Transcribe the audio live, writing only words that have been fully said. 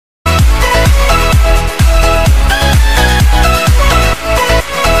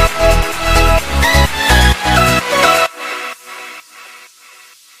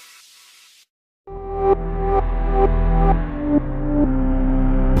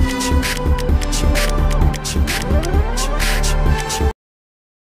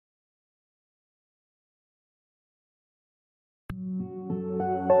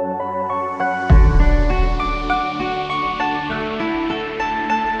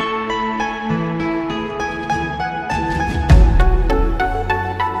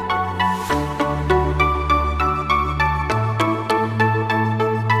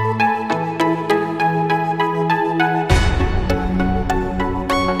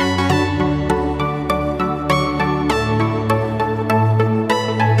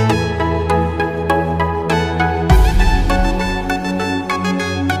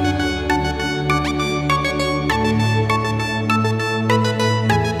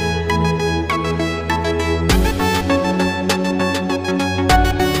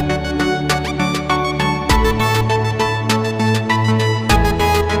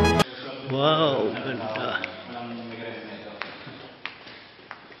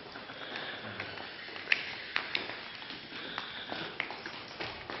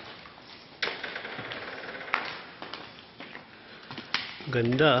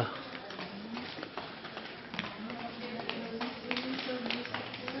Ganda.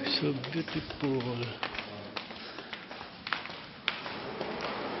 So beautiful.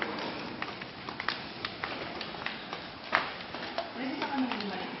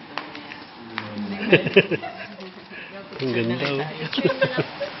 Ang ganda.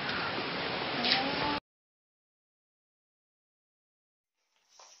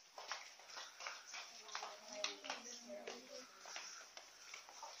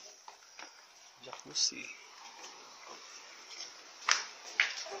 Jacuzzi.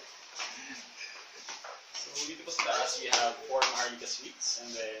 So dito po sa taas, we have 4 Maharlika suites, and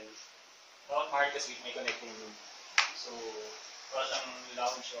then bawat Maharlika suite may connecting room. So para siyang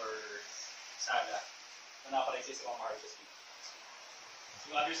lounge or sala na nakapaligsis sa mga Maharlika suite. So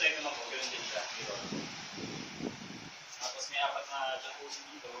yung other side naman po, ganoon din siya dito. Tapos may 4 na jacuzzi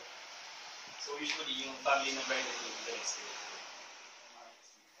dito. So usually yung family ng bride dito the next day.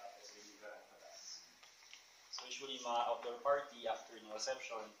 So usually mga outdoor party after yung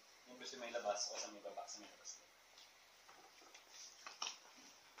reception, yung gusto may labas o sa may baba, sa may labas.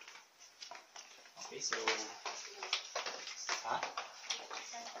 Okay, so sa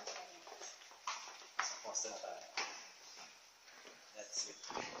posta na tayo. That's it.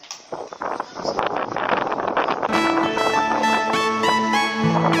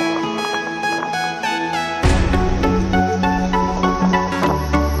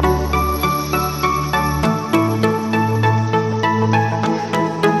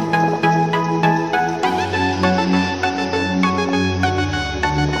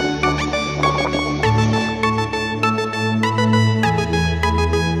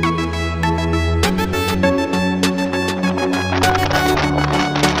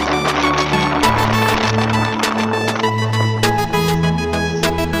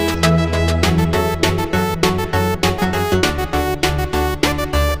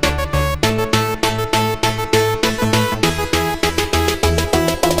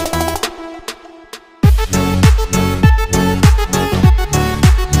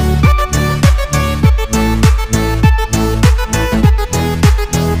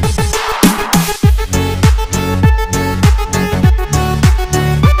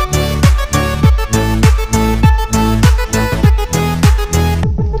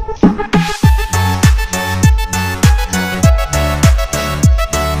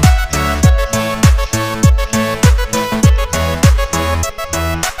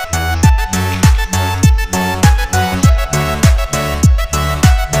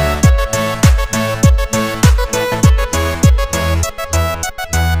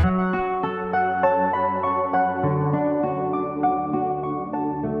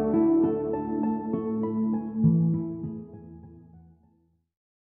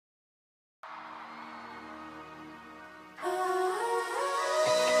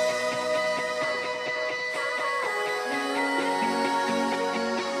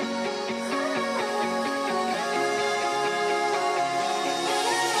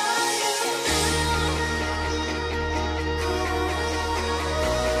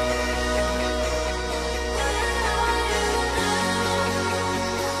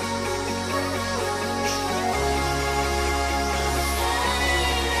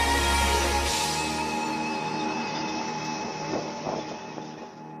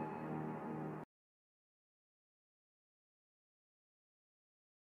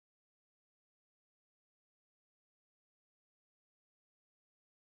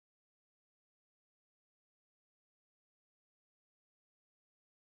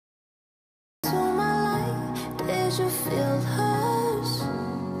 Did you feel hers?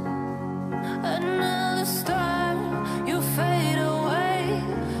 Another star, you fade away.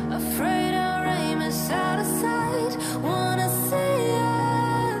 Afraid our aim is out of sight. Wanna see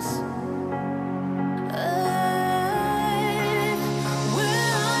us alive.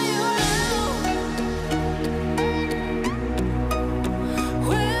 Where are you now?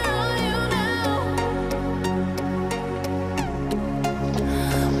 Where are you now?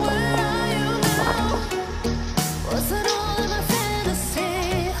 Where are you now? Was it all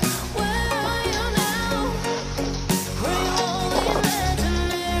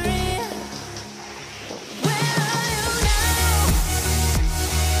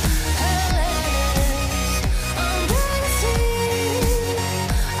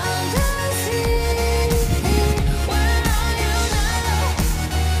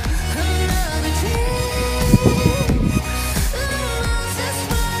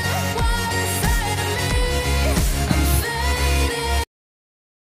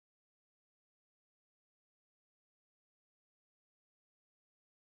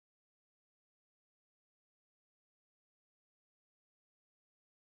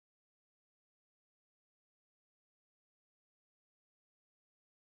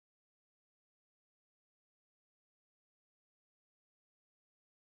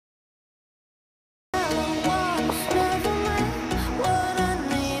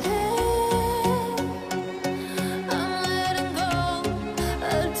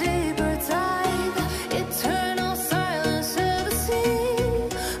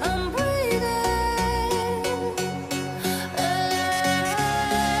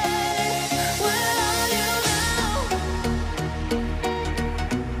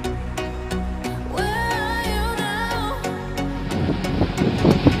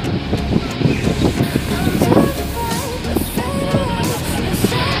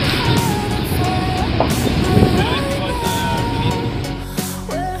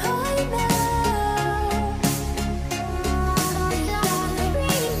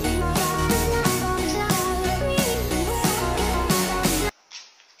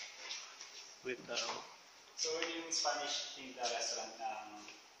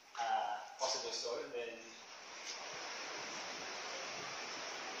so, and then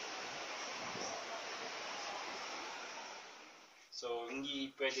so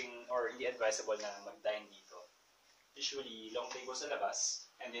hindi pwedeng or hindi advisable na mag-dine dito. Usually, long table sa labas,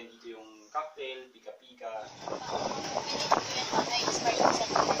 and then dito yung cocktail, pika-pika.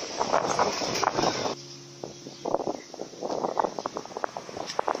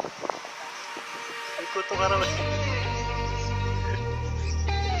 Ikuto ka raw.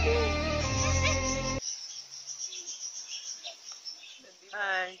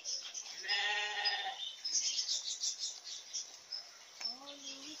 Hi.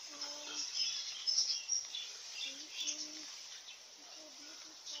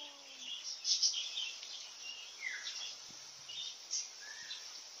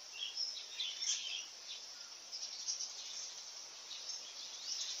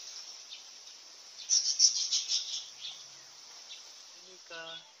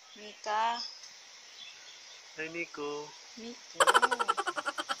 Mika. Hi, Nico. Mika.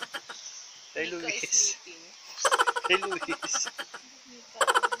 Hi, Mika is Luis. sleeping. Hi, Luis. Mika.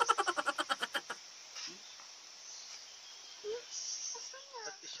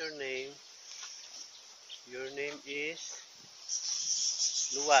 What is your name? Your name is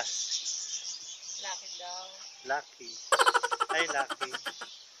Luas. Laki daw. Lucky. Hi, Lucky.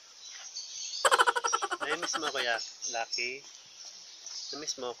 Namiss mo ako, Lucky.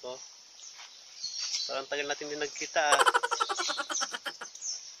 Namiss mo ako. Parang tagal natin din nagkita ah.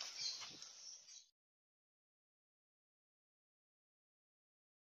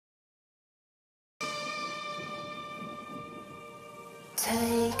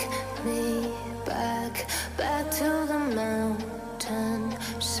 Take me back, back to the mountain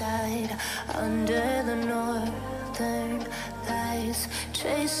side, under the northern lights,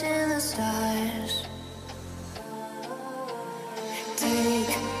 chasing the stars.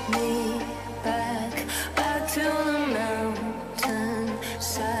 Take me back, back to the mountain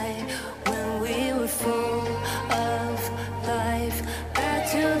side, when we were full of life, back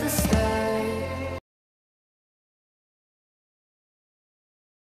to the start.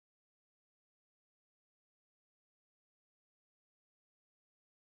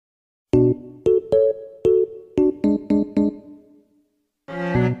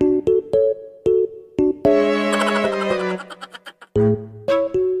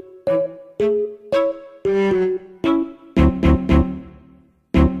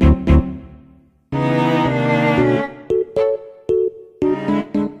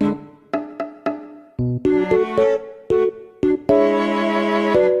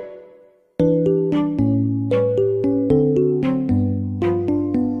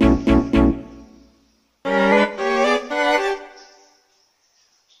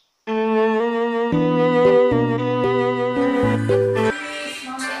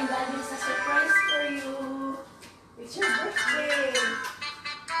 Mommy and Daddy has a surprise for you. It's your birthday.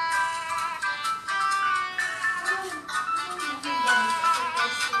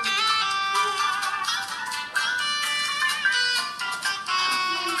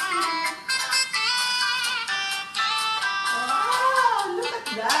 Wow, look at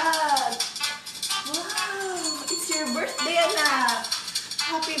that. Wow, it's your birthday, anak.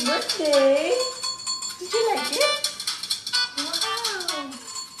 Happy birthday. Did you like it? Wow.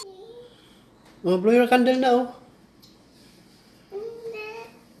 Oh, blow your candle now.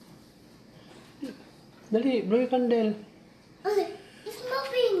 Dali, blow your candle. It's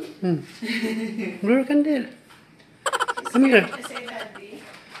moving. Blow your candle. Come here. I say, Daddy.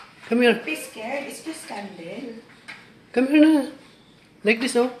 Come here. Be scared. It's just candle. Come here na. Like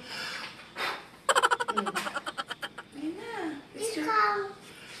this, oh. Ayun na. It's your...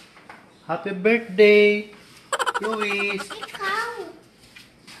 Happy birthday, Luis.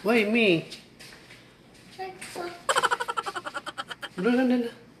 Why me? Blow your candle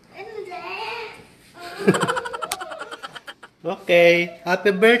na. Okay,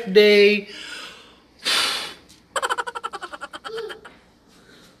 happy birthday.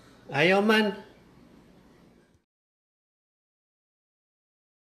 Ayaw man.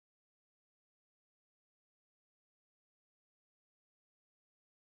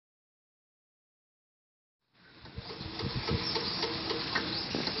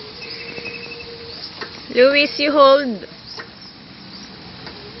 Luis, you hold.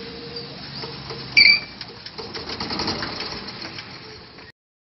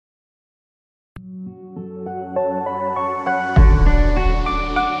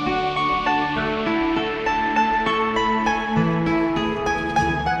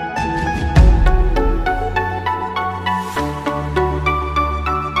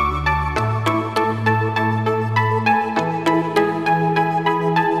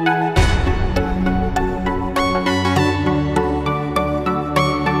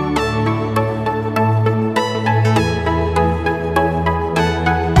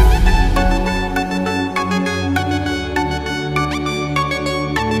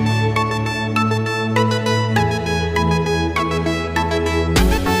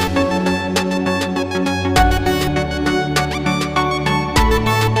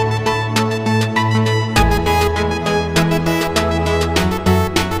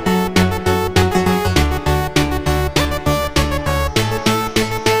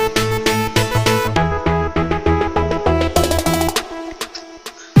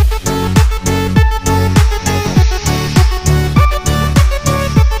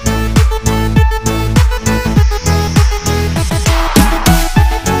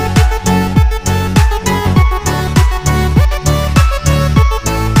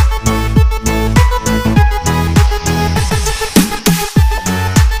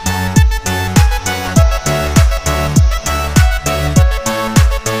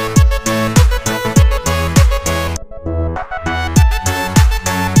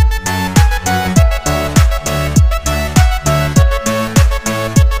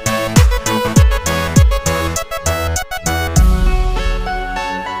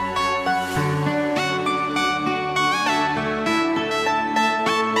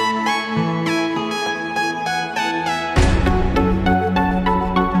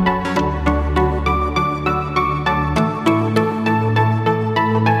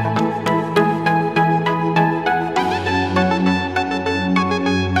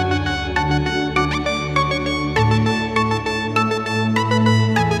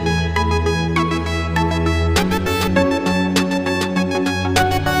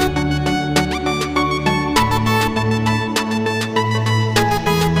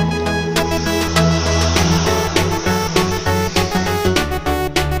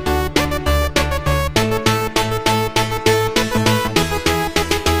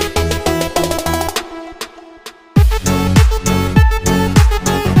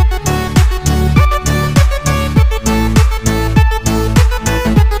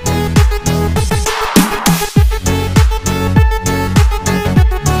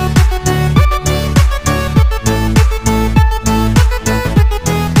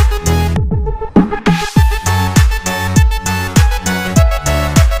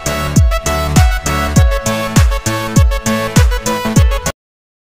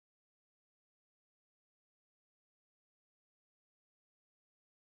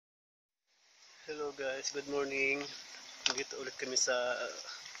 Guys, good morning. Dito ulit kami sa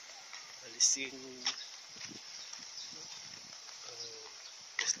Balesin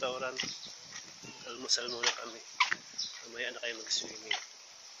restaurant. Almusal muna kami. Mamaya na kayo mag-swimming.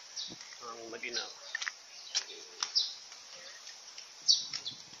 Ang mag-inaw.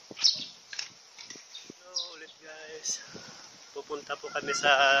 Hello ulit guys. Pupunta po kami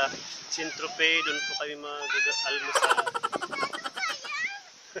sa Saint-Tropez. Doon po kami mag-almusal.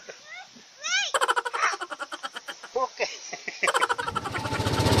 Okay.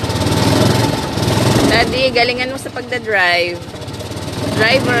 Daddy, galingan mo sa pagda-drive.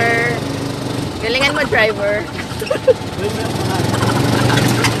 Driver. Galingan mo, driver.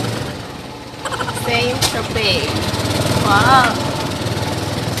 Saint-Tropez. Wow.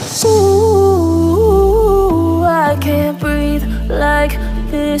 Ooh, I can't breathe like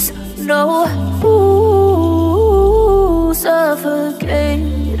this. No. Ooh,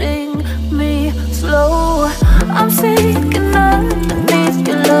 suffocating me slow. I'm sinking underneath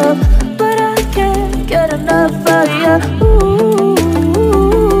your love, but I can't get enough of you.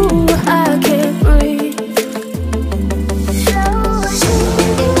 Ooh, I can't breathe.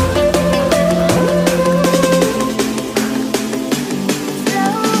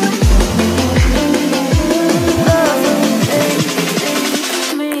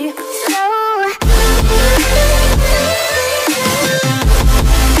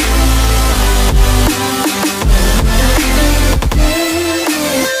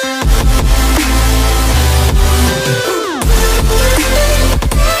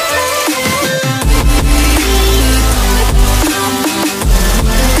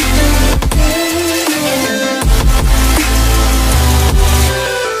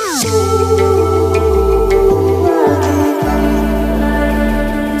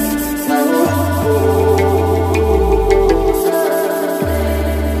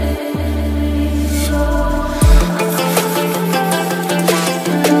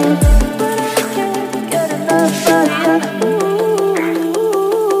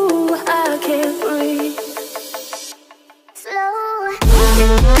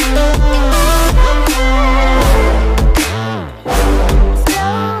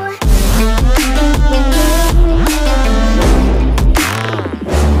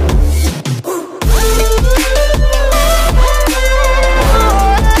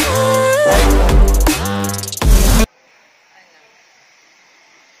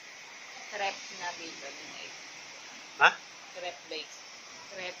 Crepe na bacon and egg. Ha? Crepe bake.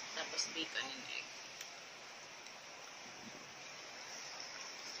 Crepe tapos bacon and egg.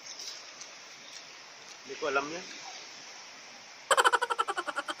 Hindi ko alam yan.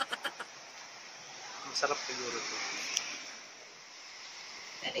 Masarap siguro ito.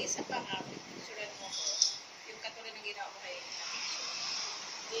 Daddy, isa pa nga. Sulat mo ko. Yung katulad ng ginawa mo kay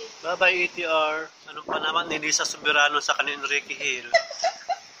Bye-bye ETR. Anong pa naman ni Lisa Soberano sa kanin Ricky Hill?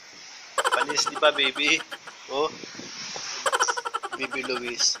 Panis di ba baby? Oh. Baby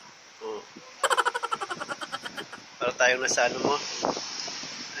Luis. Oh. Para tayong nasa ano mo.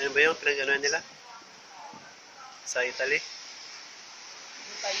 Ano ba yung pinag-ano nila? Sa Italy?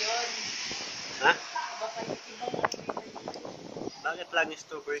 Ano pa yun? Ha? Iba pa yun. Bakit lang yung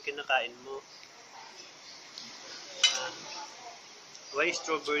strawberry kinakain mo? Why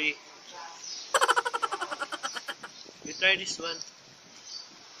strawberry? You try this one.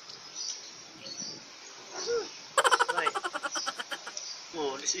 Right.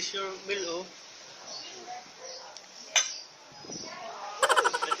 Oh, this is your meal, oh.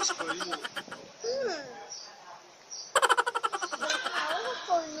 That is for you.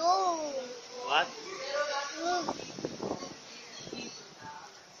 What?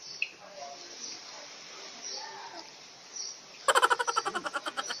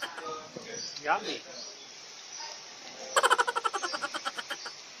 Yummy.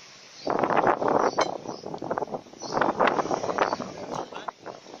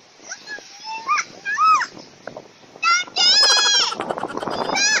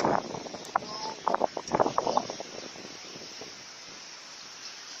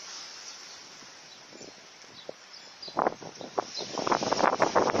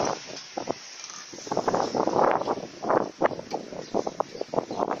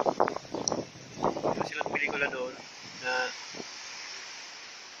 Doon na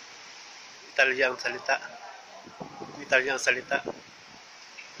Italyang salita. Italyang salita.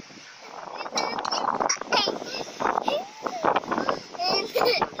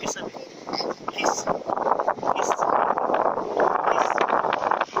 Kiss. Kiss. Kiss. Kiss.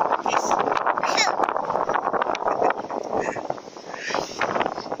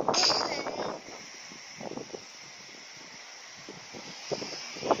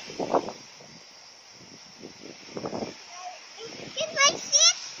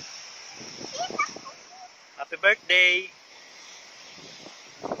 birthday!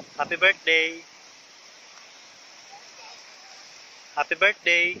 Happy birthday! Happy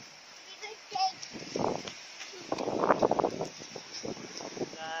birthday!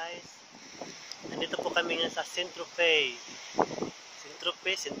 Guys, nandito po kami ngayon sa Saint-Tropez.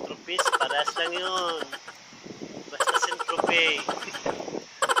 Saint-Tropez, parehas lang yun. Basta Saint-Tropez.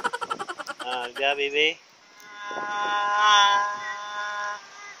 Ga, baby.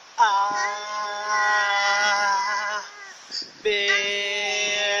 Birthday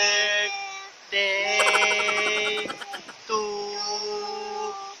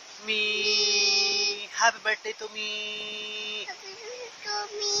to me. Happy birthday to me.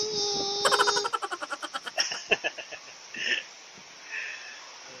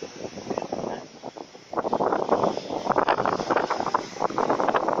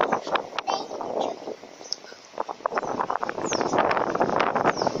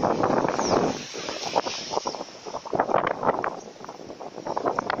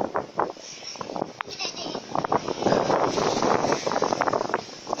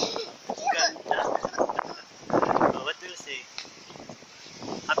 What will say?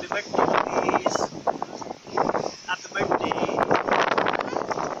 Happy birthday, please. Happy birthday.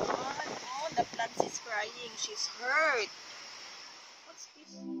 Oh, the plant is crying. She's hurt. What's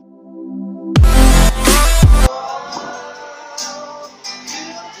this?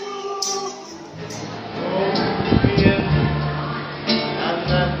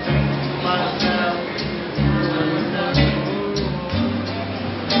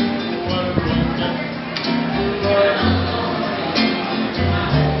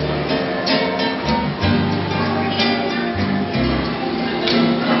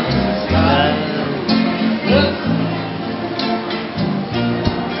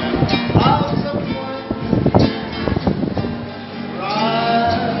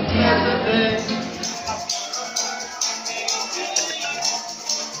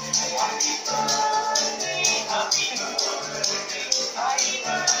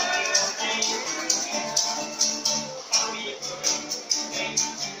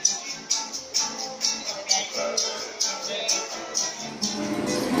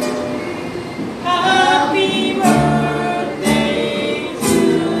 Happy birthday to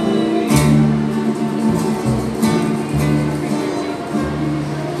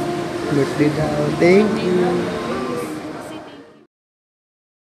Birthday daw. Thank you.